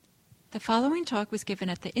The following talk was given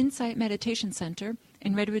at the Insight Meditation Center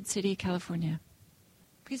in Redwood City, California.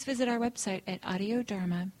 Please visit our website at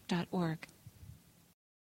audiodharma.org.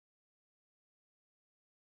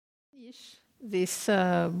 This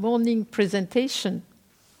morning presentation,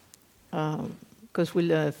 because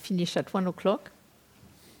we'll finish at 1 o'clock.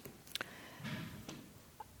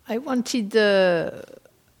 I wanted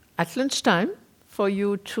at lunchtime for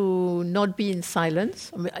you to not be in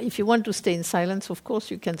silence. I mean, if you want to stay in silence, of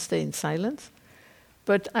course you can stay in silence.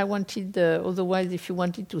 But I wanted, otherwise, if you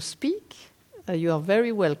wanted to speak, you are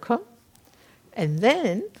very welcome. And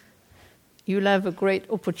then you'll have a great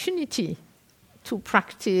opportunity to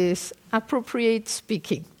practice appropriate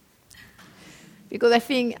speaking. Because I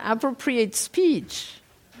think appropriate speech,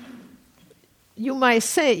 you might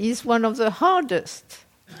say, is one of the hardest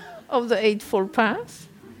of the Eightfold Path,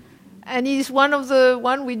 and is one of the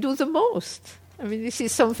one we do the most. I mean, this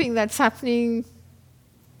is something that's happening,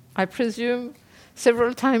 I presume,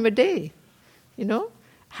 several times a day. You know,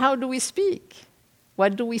 how do we speak?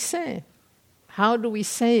 What do we say? How do we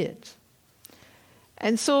say it?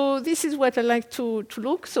 And so this is what I like to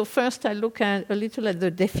look. So first I look at a little at the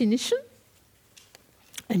definition.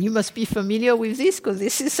 And you must be familiar with this, because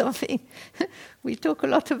this is something we talk a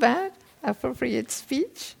lot about, appropriate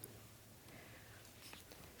speech.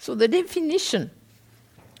 So the definition,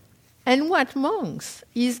 and what monks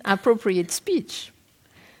is appropriate speech?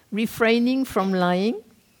 Refraining from lying,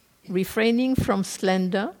 refraining from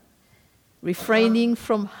slander, refraining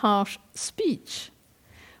from harsh speech,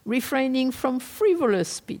 refraining from frivolous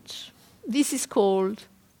speech. This is called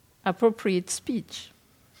appropriate speech.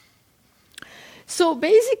 So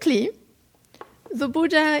basically, the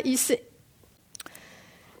Buddha is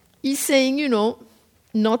saying, you know,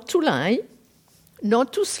 not to lie,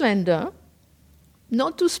 not to slander,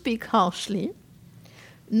 not to speak harshly,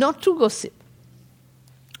 not to gossip.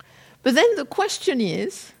 But then the question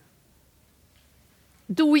is,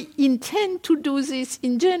 do we intend to do this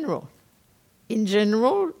in general? In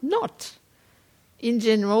general, not. In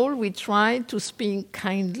general, we try to speak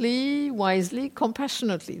kindly, wisely,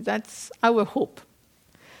 compassionately. That's our hope.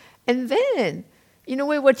 And then, in a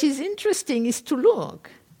way, what is interesting is to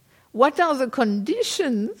look, what are the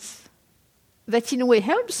conditions that in a way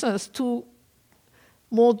helps us to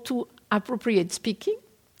more to appropriate speaking,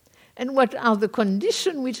 and what are the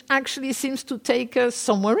conditions which actually seems to take us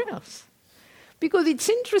somewhere else. Because it's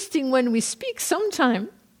interesting when we speak sometimes,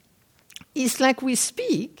 it's like we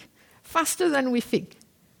speak faster than we think,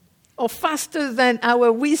 or faster than our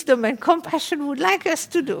wisdom and compassion would like us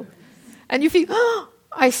to do. And you think, oh,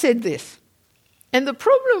 I said this. And the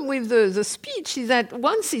problem with the speech is that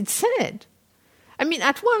once it's said, I mean,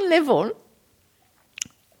 at one level,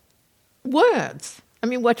 words, I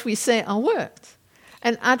mean, what we say are words.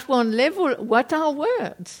 And at one level, what are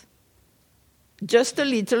words? Just a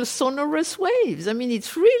little sonorous waves. I mean,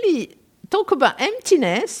 it's really, talk about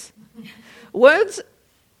emptiness. Words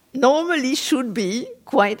normally should be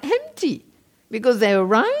quite empty, because they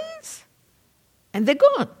arise and they're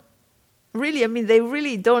gone. Really, I mean, they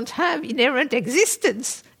really don't have inherent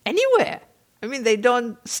existence anywhere. I mean, they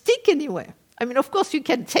don't stick anywhere. I mean, of course, you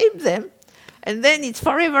can tape them, and then it's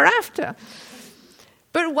forever after.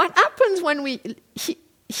 But what happens when we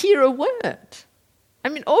hear a word? I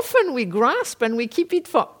mean, often we grasp and we keep it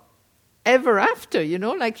for ever after, you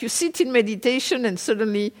know, like you sit in meditation and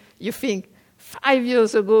suddenly you think, 5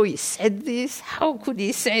 years ago he said this, how could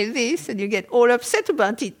he say this? And you get all upset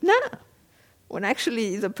about it now, when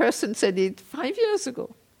actually the person said it 5 years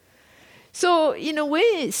ago. So in a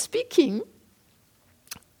way, speaking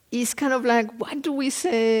is kind of like, what do we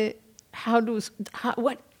say?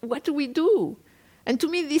 What do we do? And to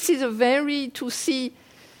me, this is a very to see.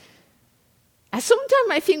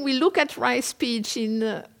 Sometimes I think we look at right speech in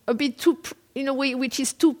a bit too, in a way which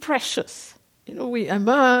is too precious. You know, I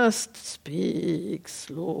must speak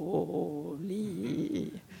slowly,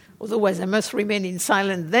 otherwise I must remain in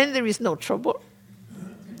silence. Then there is no trouble.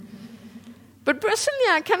 But personally,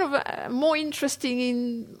 I'm kind of more interested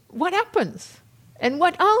in what happens. And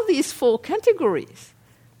what are these 4 categories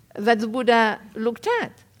that the Buddha looked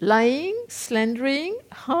at? Lying, slandering,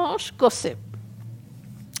 harsh, gossip.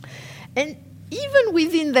 And even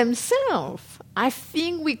within themselves, I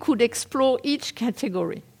think we could explore each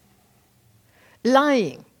category.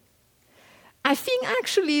 Lying. I think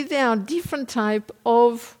actually there are different types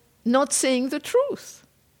of not saying the truth.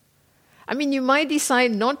 I mean, you might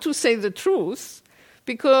decide not to say the truth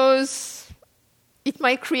because it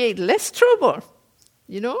might create less trouble,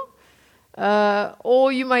 you know?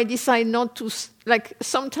 Or you might decide not to, like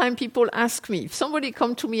sometimes people ask me, if somebody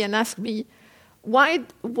come to me and ask me,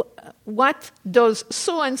 what does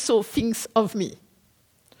so-and-so thinks of me?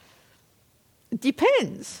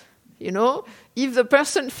 Depends, If the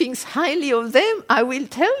person thinks highly of them, I will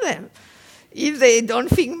tell them. If they don't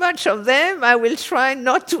think much of them, I will try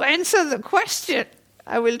not to answer the question.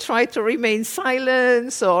 I will try to remain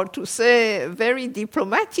silent or to say very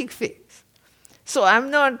diplomatic things. So I'm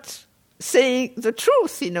not saying the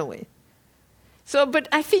truth in a way. So, but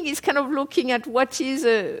I think it's kind of looking at what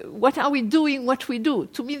are we doing, what we do.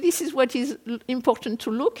 To me, this is what is important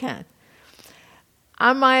to look at.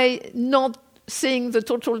 Am I not saying the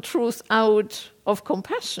total truth out of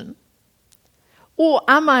compassion? Or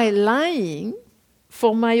am I lying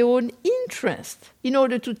for my own interest in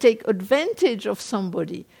order to take advantage of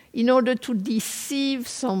somebody, in order to deceive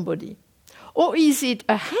somebody? Or is it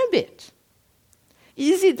a habit?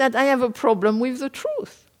 Is it that I have a problem with the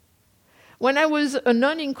truth? When I was a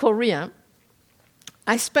nun in Korea,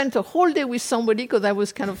 I spent a whole day with somebody because I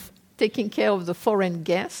was kind of taking care of the foreign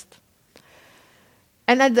guest.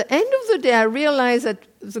 And at the end of the day, I realized that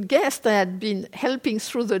the guest I had been helping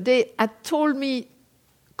through the day had told me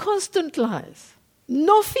constant lies.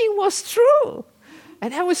 Nothing was true.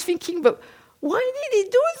 And I was thinking, but why did he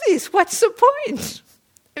do this? What's the point?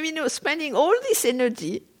 I mean, spending all this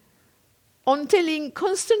energy on telling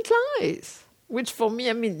constant lies, which for me,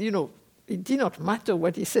 it did not matter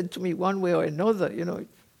what he said to me one way or another. It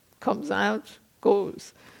comes out,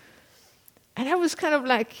 goes. And I was kind of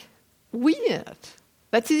like, weird.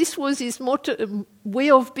 That this was his way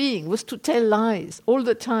of being, was to tell lies all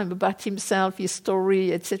the time about himself, his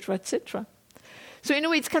story, etc., etc. So,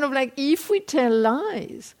 it's kind of like if we tell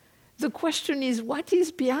lies, the question is, what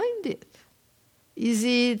is behind it? Is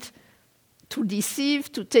it to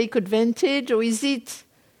deceive, to take advantage, or is it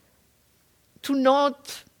to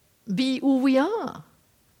not be who we are?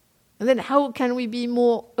 And then how can we be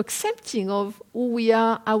more accepting of who we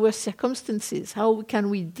are, our circumstances? How can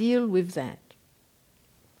we deal with that?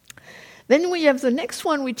 Then we have the next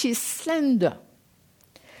one, which is slander.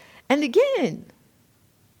 And again,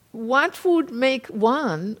 what would make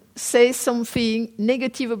one say something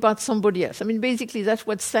negative about somebody else? I mean, basically, that's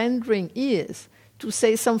what slandering is, to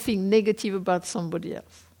say something negative about somebody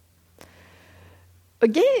else.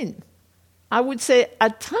 Again, I would say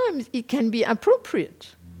at times it can be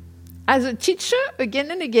appropriate. As a teacher,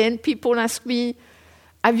 again and again, people ask me,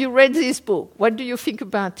 have you read this book? What do you think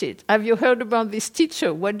about it? Have you heard about this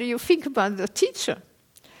teacher? What do you think about the teacher?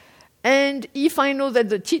 And if I know that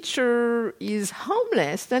the teacher is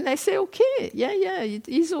harmless, then I say, okay, yeah, it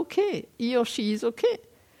is okay. He or she is okay.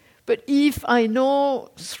 But if I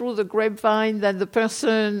know through the grapevine that the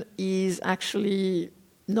person is actually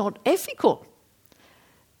not ethical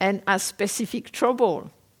and has specific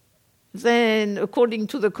trouble, then according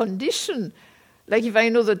to the condition, like if I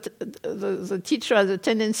know that the teacher has a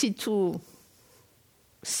tendency to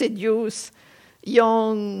seduce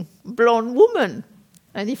young blonde women,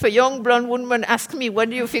 and if a young blonde woman asks me, what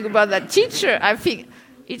do you think about that teacher? I think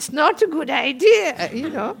it's not a good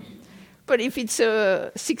idea, But if it's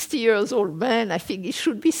a 60-year-old man, I think he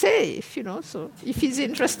should be safe, So if he's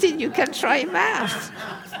interested, you can try him out.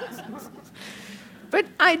 But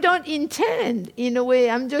I don't intend, in a way,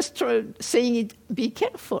 I'm just saying it, be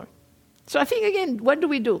careful. So I think, again, what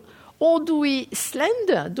do? Or do we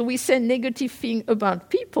slander? Do we say negative things about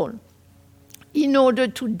people in order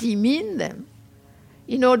to demean them,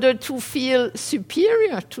 in order to feel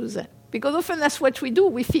superior to them? Because often that's what we do.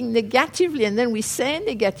 We think negatively and then we say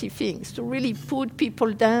negative things to really put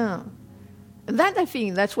people down. And that, I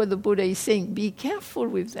think, that's what the Buddha is saying. Be careful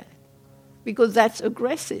with that. Because that's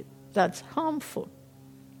aggressive. That's harmful.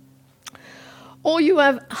 Or you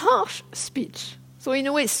have harsh speech. So in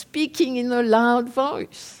a way, speaking in a loud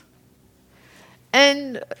voice.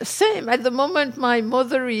 And same, at the moment my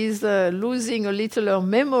mother is losing a little her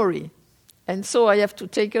memory. And so I have to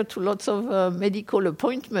take her to lots of medical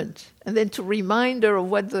appointments and then to remind her of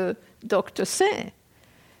what the doctor said.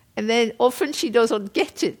 And then often she doesn't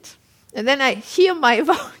get it. And then I hear my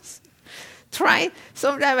voice.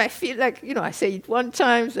 Sometimes I feel like, I say it one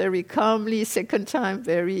time very calmly, second time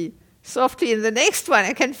very softly, and the next one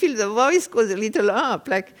I can feel the voice goes a little up.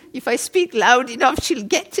 Like if I speak loud enough, she'll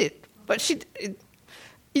get it. But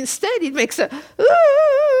instead it makes a,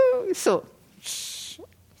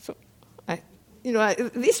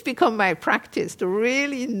 this become my practice, to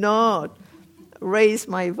really not raise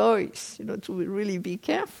my voice, to really be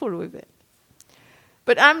careful with it.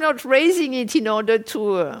 But I'm not raising it in order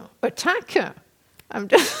to attack her. I'm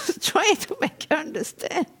just trying to make her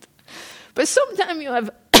understand. But sometimes you have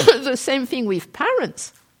the same thing with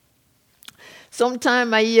parents.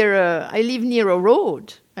 Sometimes I live near a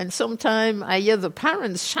road, And sometimes I hear the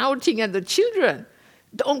parents shouting at the children,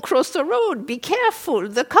 don't cross the road, be careful,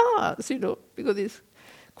 the cars, because it's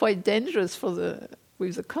quite dangerous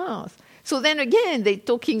with the cars. So then again, they're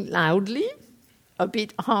talking loudly, a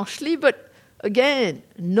bit harshly, but again,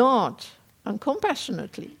 not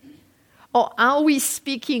uncompassionately. Or are we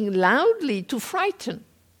speaking loudly to frighten?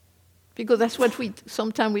 Because that's what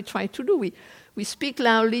sometimes we try to do. We speak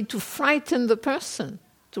loudly to frighten the person,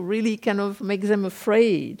 to really kind of make them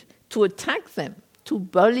afraid, to attack them, to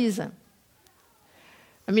bully them.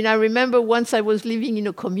 I mean, I remember once I was living in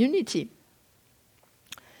a community,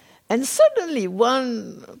 and suddenly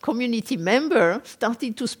one community member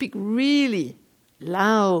started to speak really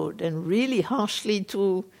loud and really harshly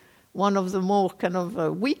to one of the more kind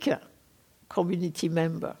of weaker community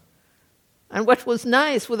member. And what was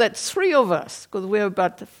nice was that three of us, because we were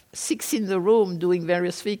about 6 in the room doing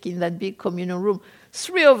various things in that big communal room,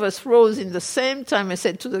 3 of us rose in the same time and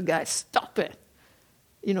said to the guy, stop it.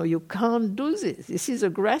 You can't do this. This is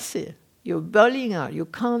aggressive. You're bullying her. You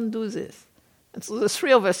can't do this. And so the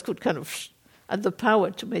 3 of us could kind of had the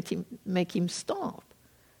power to make him stop.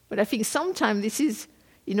 But I think sometimes this is,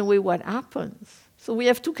 in a way, what happens. So we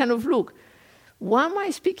have to kind of look, why am I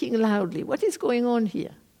speaking loudly? What is going on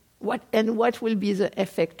here? What will be the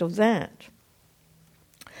effect of that?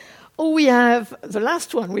 Or we have the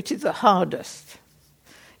last one, which is the hardest,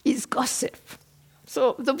 is gossip.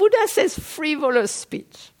 So the Buddha says frivolous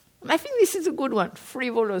speech. I think this is a good one,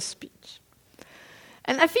 frivolous speech.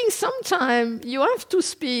 And I think sometimes you have to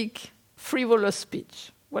speak frivolous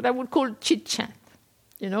speech, what I would call chit-chat,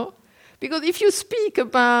 Because if you speak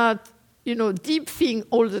about, deep thing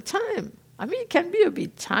all the time, I mean, it can be a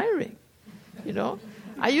bit tiring,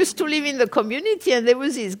 I used to live in the community, and there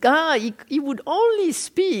was this guy, he would only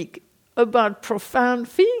speak about profound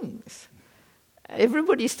things.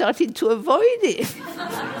 Everybody started to avoid it.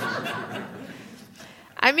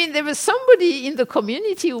 I mean, there was somebody in the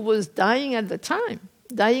community who was dying at the time,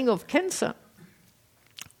 dying of cancer.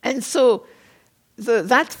 And so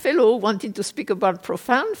that fellow wanting to speak about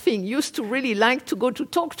profound things used to really like to go to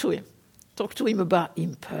talk to him about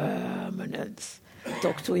impermanence,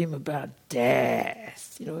 talk to him about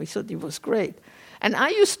death. He thought it was great. And I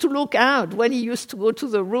used to look out when he used to go to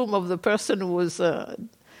the room of the person who was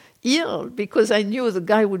ill, because I knew the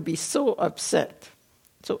guy would be so upset.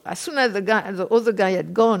 So as soon as the other guy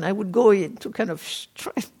had gone, I would go in to kind of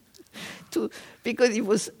try to,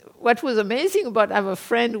 because what was amazing about our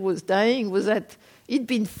friend who was dying was that he'd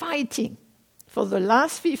been fighting for the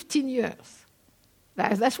last 15 years.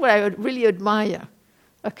 That's what I really admire,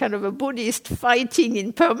 a kind of a Buddhist fighting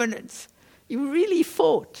in permanence. He really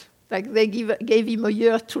fought, like they gave him a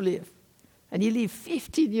year to live. And he lived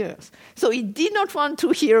 15 years. So he did not want to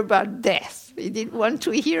hear about death. He didn't want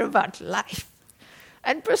to hear about life.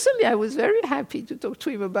 And personally, I was very happy to talk to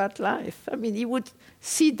him about life. I mean, he would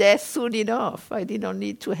see death soon enough. I did not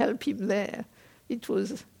need to help him there.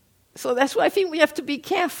 So that's why I think we have to be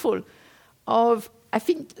careful of, I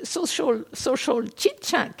think social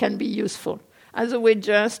chit-chat can be useful as a way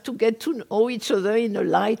just to get to know each other in a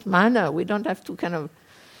light manner. We don't have to kind of,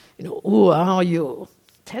 who are you?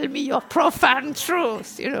 Tell me your profound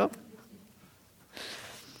truth,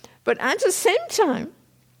 But at the same time,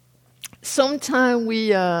 sometimes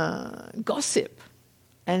we gossip.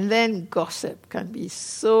 And then gossip can be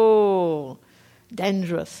so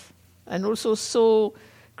dangerous and also so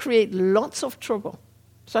create lots of trouble.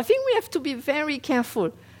 So I think we have to be very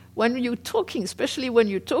careful when you're talking, especially when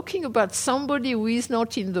you're talking about somebody who is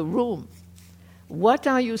not in the room. What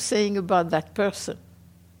are you saying about that person?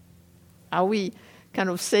 Are we kind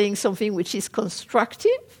of saying something which is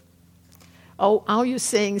constructive? Or are you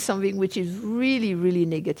saying something which is really, really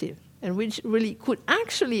negative and which really could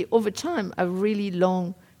actually, over time, have really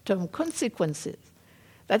long-term consequences?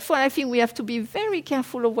 That's why I think we have to be very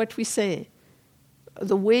careful of what we say,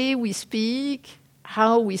 the way we speak,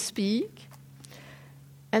 how we speak.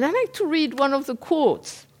 And I like to read one of the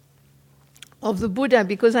quotes of the Buddha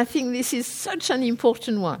because I think this is such an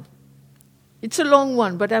important one. It's a long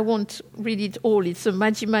one, but I won't read it all. It's a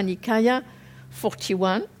Majjhima Nikaya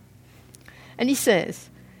 41. And he says,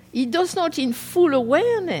 he does not in full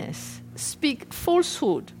awareness speak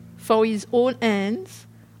falsehood for his own ends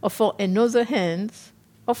or for another ends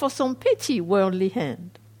or for some petty worldly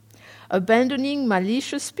end. Abandoning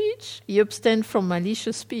malicious speech, he abstains from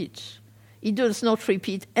malicious speech. He does not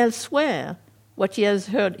repeat elsewhere what he has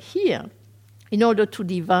heard here in order to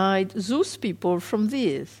divide those people from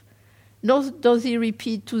these. Nor does he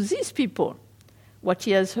repeat to these people what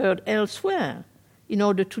he has heard elsewhere in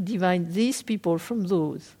order to divide these people from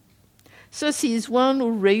those. Thus he is one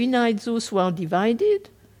who reunites those who are divided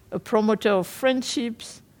a promoter of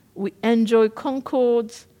friendships, we enjoy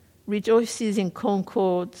concords, rejoices in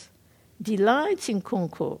concords, delights in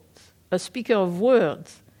concords, a speaker of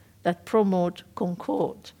words that promote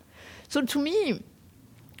concord. So to me,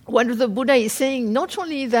 what the Buddha is saying, not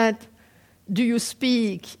only that do you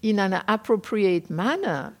speak in an appropriate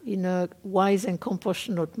manner, in a wise and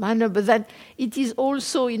compassionate manner, but that it is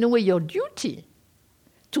also, in a way, your duty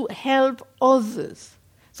to help others,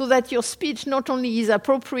 so that your speech not only is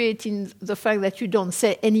appropriate in the fact that you don't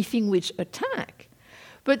say anything which attack,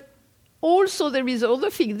 but also there is other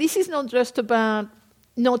thing. This is not just about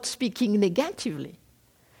not speaking negatively,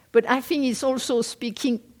 but I think it's also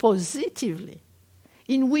speaking positively.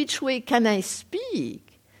 In which way can I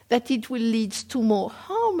speak that it will lead to more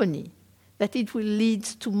harmony, that it will lead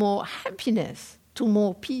to more happiness, to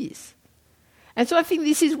more peace? And so I think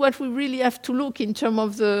this is what we really have to look in terms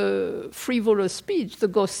of the frivolous speech, the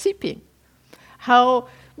gossiping.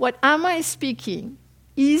 What am I speaking?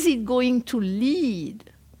 Is it going to lead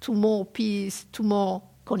to more peace, to more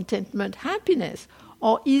contentment, happiness?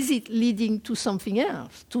 Or is it leading to something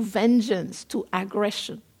else, to vengeance, to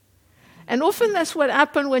aggression? And often that's what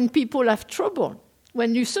happens when people have trouble.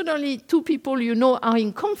 When you suddenly, two people you know are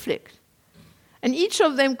in conflict. And each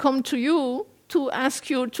of them come to you to ask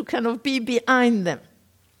you to kind of be behind them.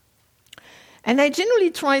 And I generally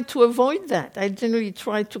try to avoid that. I generally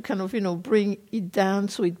try to kind of, bring it down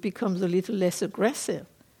so it becomes a little less aggressive.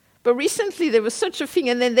 But recently there was such a thing,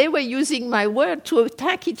 and then they were using my word to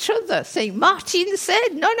attack each other, saying, Martin said,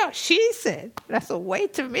 no, she said. And I thought,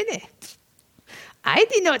 wait a minute. I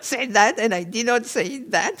did not say that, and I did not say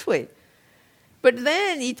it that way. But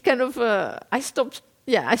then it kind of, I stopped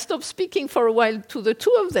speaking for a while to the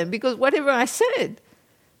two of them, because whatever I said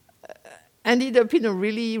ended up in a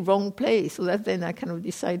really wrong place. So that then I kind of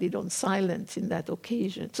decided on silence in that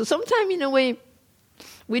occasion. So sometimes, in a way,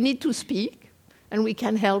 we need to speak, and we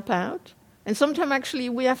can help out. And sometimes, actually,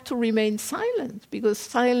 we have to remain silent, because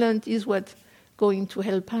silent is what's going to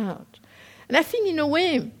help out. And I think, in a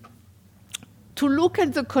way, to look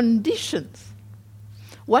at the conditions.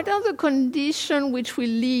 What are the conditions which will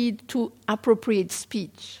lead to appropriate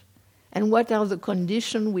speech? And what are the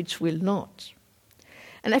conditions which will not?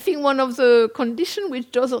 And I think one of the conditions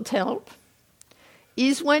which doesn't help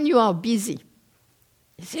is when you are busy.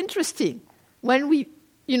 It's interesting. When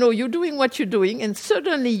you're doing what you're doing, and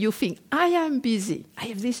suddenly you think, I am busy. I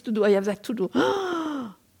have this to do, I have that to do.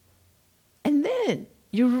 And then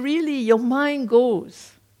your mind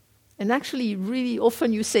goes. And actually, really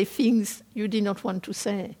often you say things you did not want to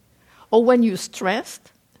say. Or when you're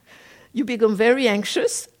stressed, you become very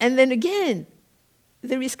anxious. And then again,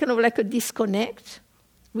 there is kind of like a disconnect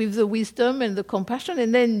with the wisdom and the compassion.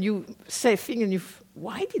 And then you say things and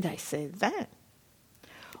why did I say that?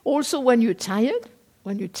 Also, when you're tired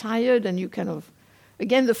and you kind of,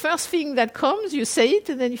 again, the first thing that comes, you say it,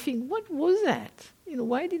 and then you think, what was that?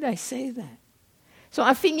 Why did I say that? So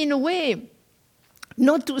I think, in a way,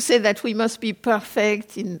 not to say that we must be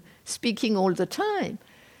perfect in speaking all the time,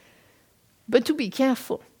 but to be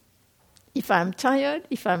careful. If I'm tired,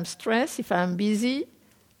 if I'm stressed, if I'm busy,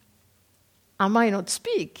 I might not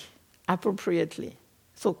speak appropriately.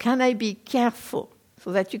 So can I be careful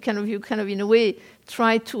so that you kind of in a way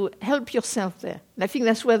try to help yourself there? And I think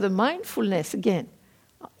that's where the mindfulness again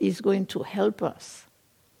is going to help us.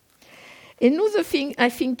 Another thing I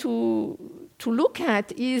think to look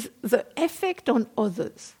at is the effect on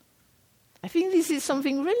others. I think this is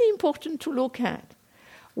something really important to look at.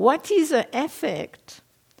 What is the effect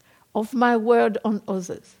of my word on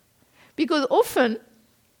others? Because often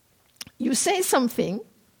you say something,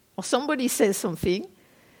 or somebody says something,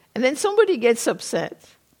 and then somebody gets upset,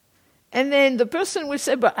 and then the person will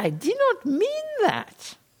say, but I did not mean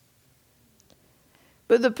that.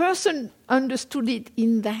 But the person understood it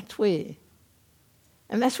in that way.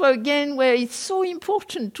 And that's why, again, where it's so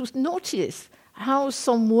important to notice how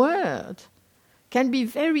some word can be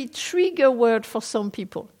very trigger word for some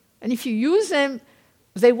people. And if you use them,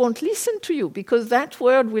 they won't listen to you because that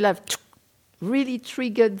word will have really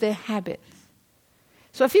triggered their habits.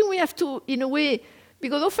 So I think we have to, in a way,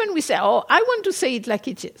 because often we say, I want to say it like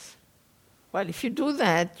it is. Well, if you do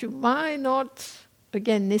that, you might not,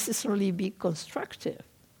 again, necessarily be constructive.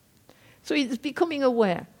 So it's becoming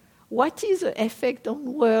aware. What is the effect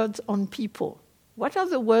on words on people? What are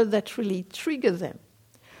the words that really trigger them?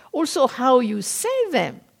 Also, how you say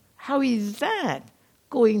them. How is that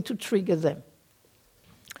going to trigger them?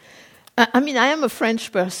 I am a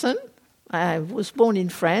French person. I was born in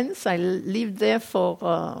France. I lived there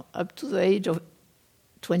for up to the age of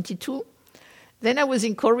 22. Then I was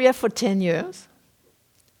in Korea for 10 years.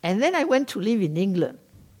 And then I went to live in England.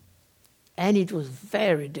 And it was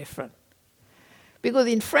very different. Because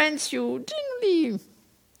in France, you generally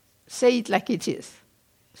say it like it is,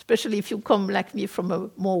 especially if you come like me from a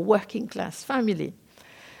more working class family.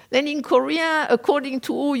 Then in Korea, according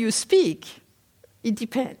to who you speak, it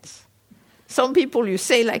depends. Some people you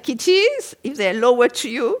say like it is. If they're lower to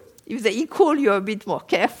you, if they're equal, you're a bit more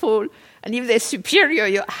careful. And if they're superior,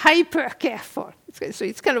 you're hyper careful. So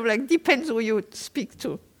it's kind of like depends who you speak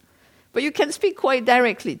to. But you can speak quite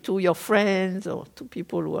directly to your friends or to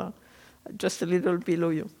people who are just a little below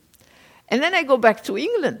you. And then I go back to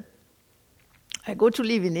England. I go to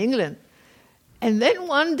live in England. And then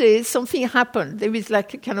one day something happened. There is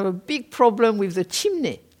like a kind of a big problem with the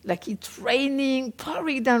chimney. Like it's raining,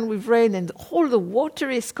 pouring down with rain, and all the water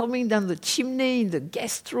is coming down the chimney in the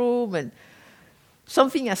guest room, and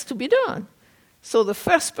something has to be done. So the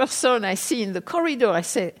first person I see in the corridor, I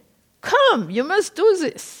say, "Come, you must do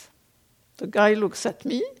this." The guy looks at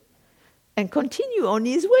me and continues on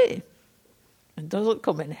his way and doesn't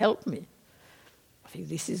come and help me. I think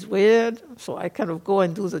this is weird, so I kind of go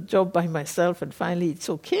and do the job by myself, and finally it's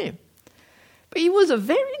okay. But he was a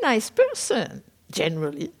very nice person,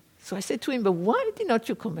 generally. So I said to him, "But why did not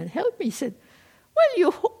you come and help me?" He said, "Well,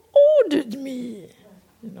 you ordered me,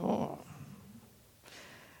 you know."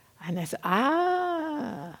 And I said,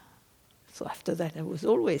 So after that I was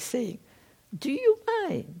always saying, "Do you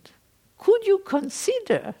mind? Could you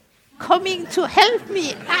consider coming to help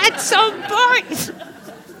me at some point?"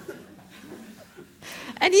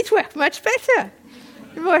 And it worked much better.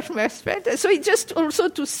 So it's just also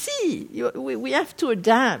to see. We have to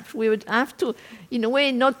adapt. We would have to, in a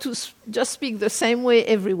way, not to just speak the same way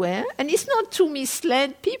everywhere. And it's not to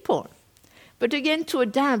mislead people, but again, to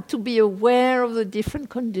adapt, to be aware of the different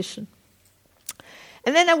conditions.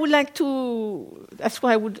 And then I would like to, that's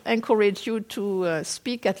why I would encourage you to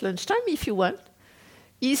speak at lunchtime if you want,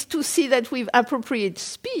 is to see that with appropriate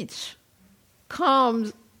speech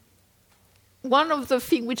comes one of the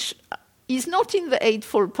things which is not in the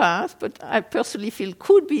Eightfold Path, but I personally feel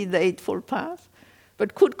could be in the Eightfold Path,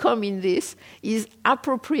 but could come in this, is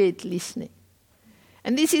appropriate listening.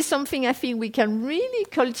 And this is something I think we can really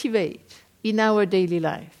cultivate in our daily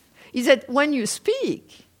life, is that when you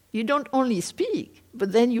speak, you don't only speak,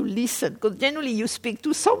 but then you listen, because generally you speak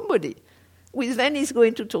to somebody, who then is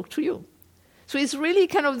going to talk to you. So it's really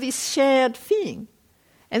kind of this shared thing.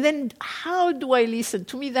 And then how do I listen?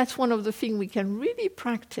 To me, that's one of the things we can really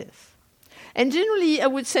practice. And generally, I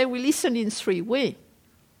would say we listen in three ways.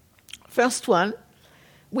 First one,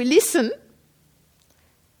 we listen,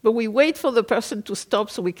 but we wait for the person to stop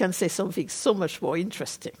so we can say something so much more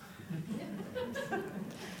interesting.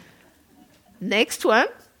 Next one,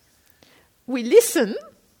 we listen.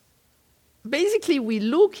 Basically, we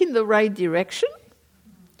look in the right direction.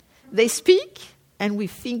 They speak, and we're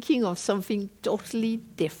thinking of something totally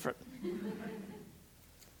different.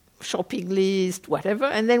 Shopping list, whatever.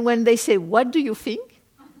 And then when they say, "What do you think?"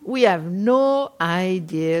 we have no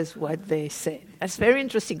ideas what they say. That's very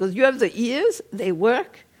interesting, because you have the ears, they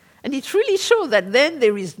work, and it really shows that then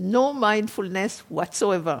there is no mindfulness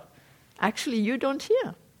whatsoever. Actually, you don't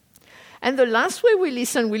hear. And the last way we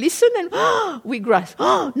listen and we grasp,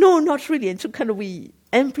 no, not really. And so kind of we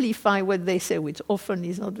amplify what they say, which often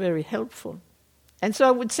is not very helpful. And so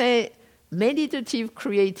I would say meditative,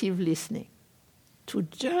 creative listening. To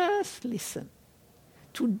just listen.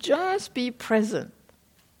 To just be present.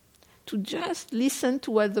 To just listen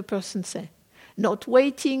to what the person says. Not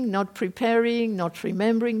waiting, not preparing, not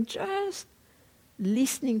remembering, just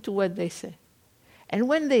listening to what they say. And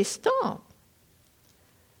when they stop,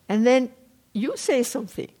 and then you say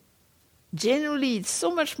something, generally it's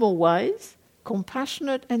so much more wise,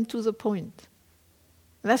 compassionate, and to the point.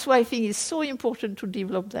 That's why I think it's so important to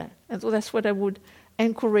develop that. And so that's what I would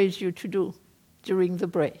encourage you to do during the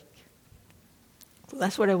break. So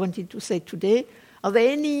that's what I wanted to say today. Are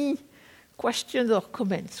there any questions or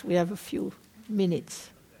comments? We have a few minutes.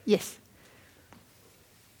 Yes.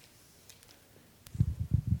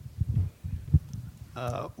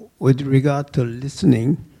 With regard to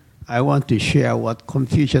listening, I want to share what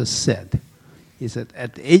Confucius said. He said,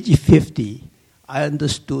 at age 50, I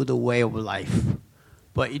understood the way of life.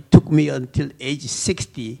 But it took me until age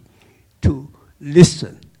 60 to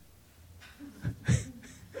listen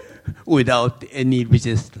without any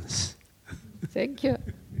resistance. Thank you.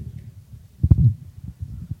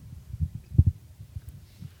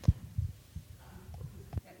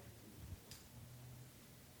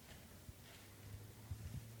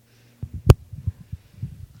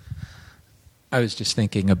 I was just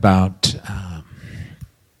thinking about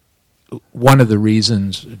one of the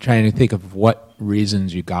reasons, trying to think of what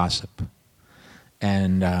reasons you gossip.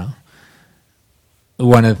 And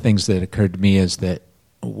one of the things that occurred to me is that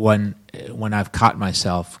when I've caught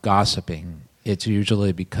myself gossiping, it's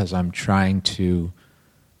usually because I'm trying to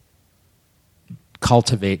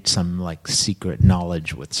cultivate some like secret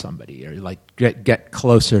knowledge with somebody, or like get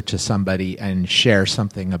closer to somebody and share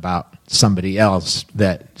something about somebody else,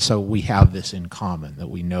 that so we have this in common, that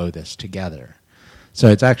we know this together. So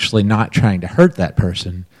it's actually not trying to hurt that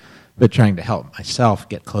person, but trying to help myself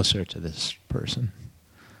get closer to this person,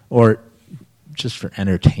 or just for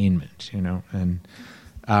entertainment, and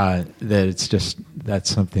that's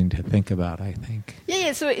something to think about, I think.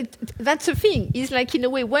 Yeah, so that's the thing. It's like, in a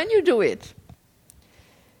way, when you do it,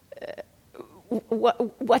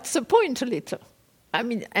 what's the point a little? I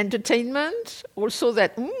mean, entertainment, also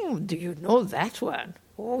that, do you know that one?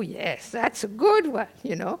 Oh, yes, that's a good one,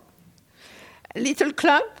 A little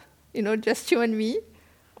club, just you and me,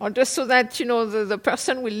 or just so that, the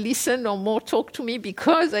person will listen or more talk to me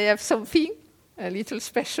because I have something a little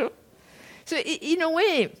special. So in a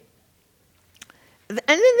way, and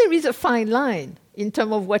then there is a fine line in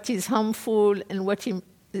terms of what is harmful and what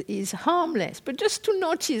is harmless. But just to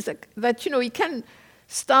notice that it can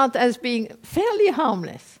start as being fairly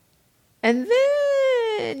harmless, and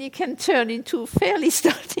then it can turn into fairly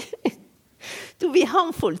starting to be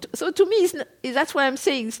harmful. So to me, that's why I'm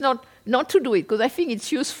saying it's not to do it, because I think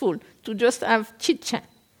it's useful to just have chit-chat.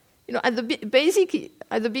 At the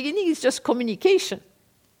beginning, it's just communication.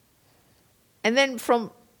 And then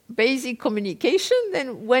from basic communication,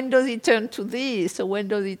 then when does it turn to this, or when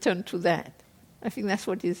does it turn to that? I think that's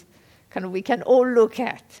what is kind of we can all look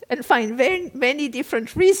at and find very many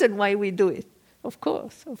different reasons why we do it. Of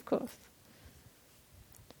course.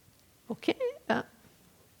 Okay.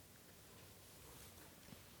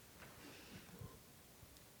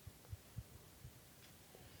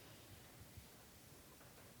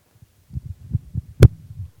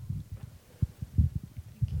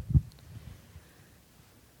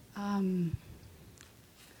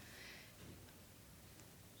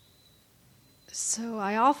 So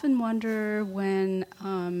I often wonder when,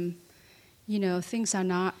 things are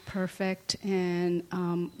not perfect, and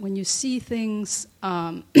when you see things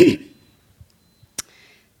that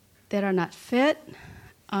are not fit,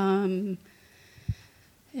 in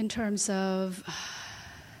terms of,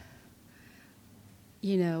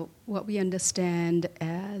 what we understand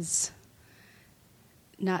as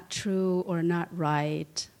not true or not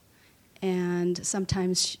right. And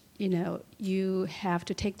sometimes, you have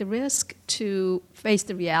to take the risk to face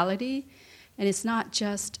the reality. And it's not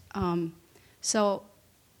just... when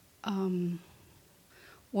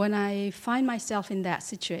I find myself in that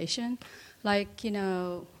situation, like,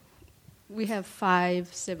 we have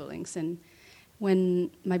 5 siblings. And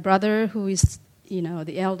when my brother, who is,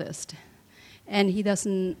 the eldest, and he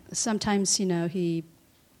doesn't... Sometimes, he's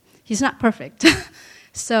not perfect.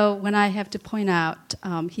 So when I have to point out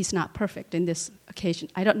he's not perfect in this occasion,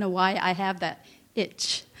 I don't know why I have that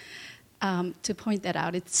itch to point that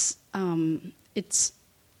out.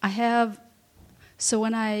 So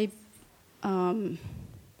when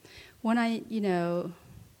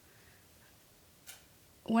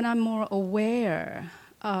I'm more aware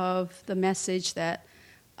of the message that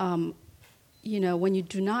when you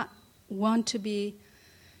do not want to be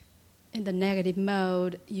in the negative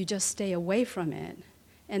mode, you just stay away from it.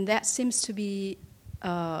 And that seems to be,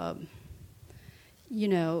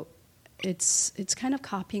 it's kind of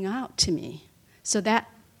copying out to me. So that,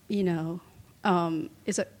 it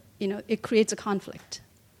creates a conflict.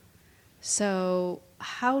 So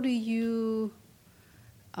how do you,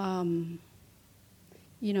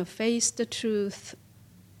 face the truth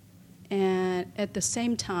and at the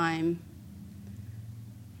same time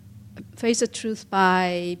face the truth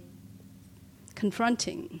by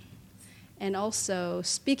confronting and also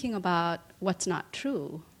speaking about what's not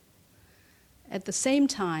true? At the same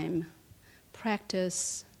time,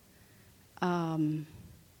 practice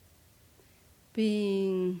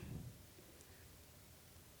being,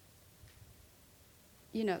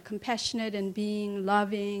 compassionate and being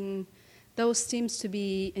loving. Those seems to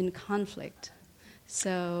be in conflict.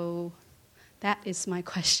 So that is my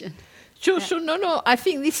question. Sure. No. I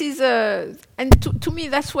think this is and to me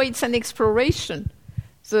that's why it's an exploration.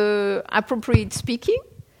 The appropriate speaking,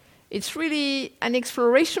 it's really an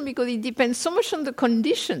exploration because it depends so much on the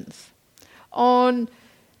conditions. You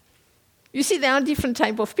see, there are different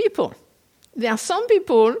types of people. There are some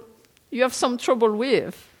people you have some trouble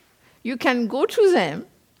with. You can go to them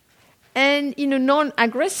and in a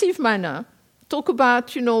non-aggressive manner talk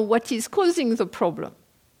about, what is causing the problem,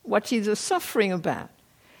 what is the suffering about.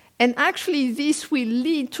 And actually this will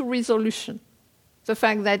lead to resolution. The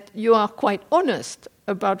fact that you are quite honest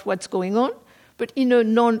about what's going on, but in a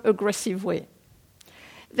non-aggressive way.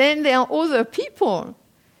 Then there are other people,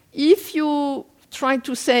 if you try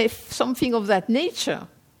to say something of that nature,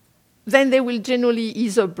 then they will generally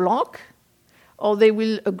either block, or they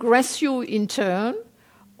will aggress you in turn,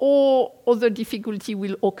 or other difficulty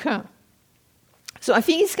will occur. So I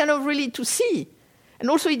think it's kind of really to see. And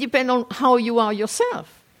also it depends on how you are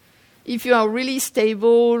yourself. If you are really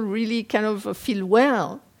stable, really kind of feel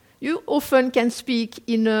well, you often can speak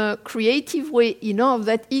in a creative way enough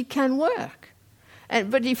that it can work.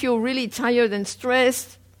 But if you're really tired and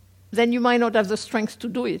stressed, then you might not have the strength to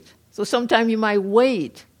do it. So sometimes you might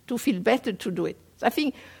wait to feel better to do it. So I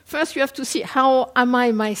think first you have to see, how am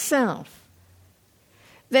I myself?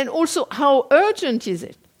 Then also, how urgent is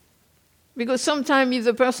it? Because sometimes if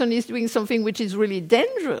the person is doing something which is really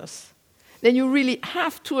dangerous, then you really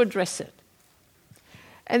have to address it.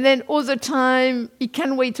 And then other time, it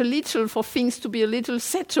can wait a little for things to be a little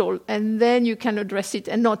settled, and then you can address it,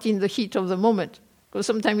 and not in the heat of the moment. Because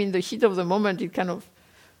sometimes in the heat of the moment, it kind of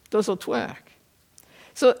doesn't work.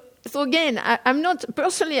 So again, I'm not,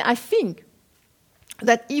 personally, I think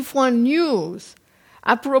that if one uses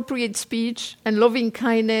appropriate speech and loving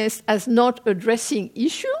kindness as not addressing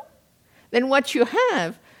issue, then what you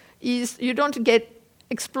have is you don't get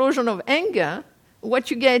explosion of anger. What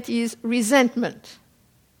you get is resentment.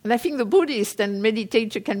 And I think the Buddhist and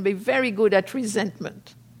meditator can be very good at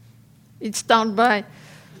resentment. It starts by,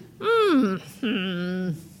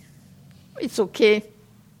 it's okay.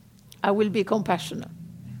 I will be compassionate.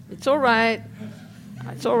 It's all right.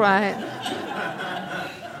 It's all right.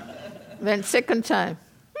 Then second time,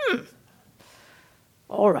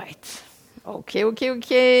 all right.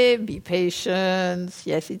 Okay. Be patient.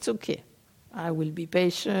 Yes, it's okay. I will be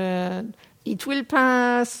patient. It will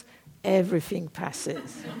pass. Everything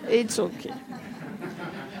passes. It's okay.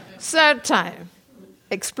 Third time,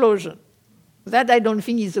 explosion. That I don't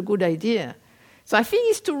think is a good idea. So I think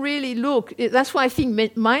it's to really look. That's why I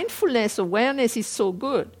think mindfulness, awareness is so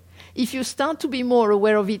good. If you start to be more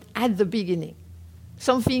aware of it at the beginning,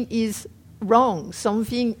 something is wrong,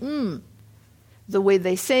 something, the way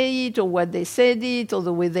they say it, or what they said it, or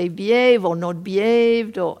the way they behave or not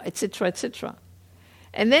behaved, or etc., etc.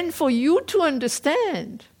 And then for you to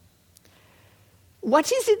understand,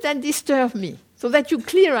 what is it that disturbed me? So that you're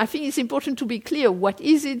clear, I think it's important to be clear, what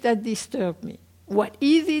is it that disturbed me? What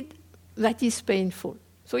is it that is painful?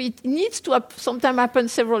 So it needs to sometimes happen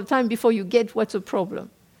several times before you get what's the problem.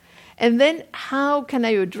 And then how can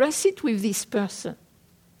I address it with this person?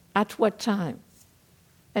 At what time?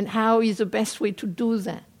 And how is the best way to do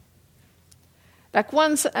that? Like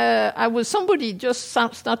once somebody just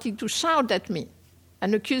started to shout at me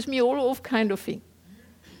and accuse me all of kind of things.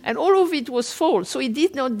 And all of it was false. So it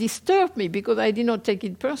did not disturb me because I did not take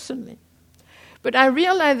it personally. But I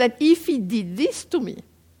realized that if he did this to me,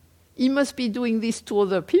 he must be doing this to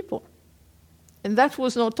other people. And that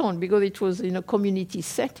was not on because it was in a community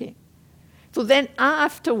setting. So then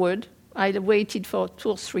afterward, I waited for 2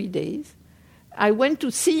 or 3 days. I went to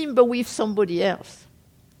see him, but with somebody else.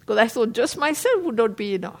 Because I thought just myself would not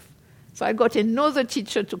be enough. So I got another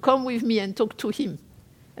teacher to come with me and talk to him.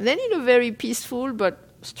 And then in a very peaceful but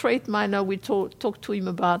straight manner, we talked to him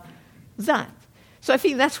about that. So I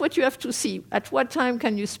think that's what you have to see. At what time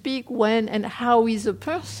can you speak, when, and how is a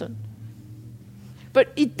person?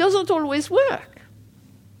 But it doesn't always work.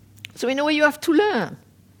 So in a way, you have to learn.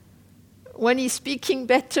 When he's speaking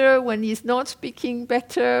better, when he's not speaking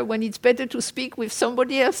better, when it's better to speak with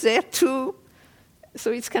somebody else there too.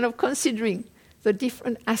 So it's kind of considering the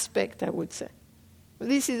different aspect, I would say.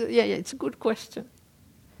 This is, it's a good question.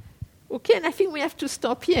 Okay, and I think we have to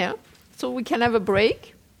stop here so we can have a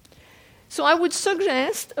break. So I would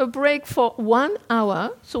suggest a break for 1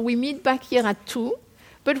 hour. So we meet back here at 2.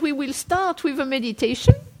 But we will start with a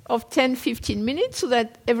meditation of 10-15 minutes so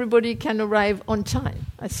that everybody can arrive on time.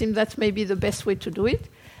 I think that's maybe the best way to do it.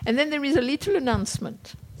 And then there is a little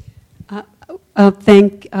announcement.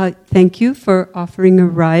 Thank you for offering a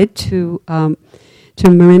ride to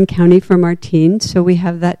Marin County for Martine. So we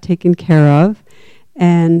have that taken care of.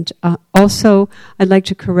 And also, I'd like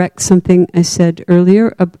to correct something I said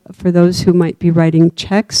earlier. For those who might be writing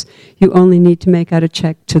checks, you only need to make out a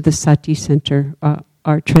check to the Sati Center.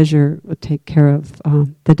 Our treasurer will take care of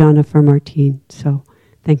the Dana for Martine. So,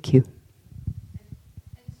 thank you.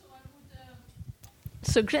 And so I would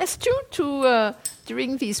suggest you to,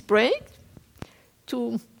 during this break,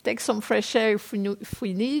 to take some fresh air if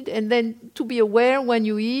we need, and then to be aware when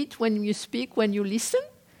you eat, when you speak, when you listen,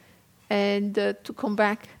 and to come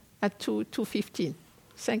back at 2:15.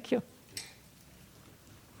 Thank you.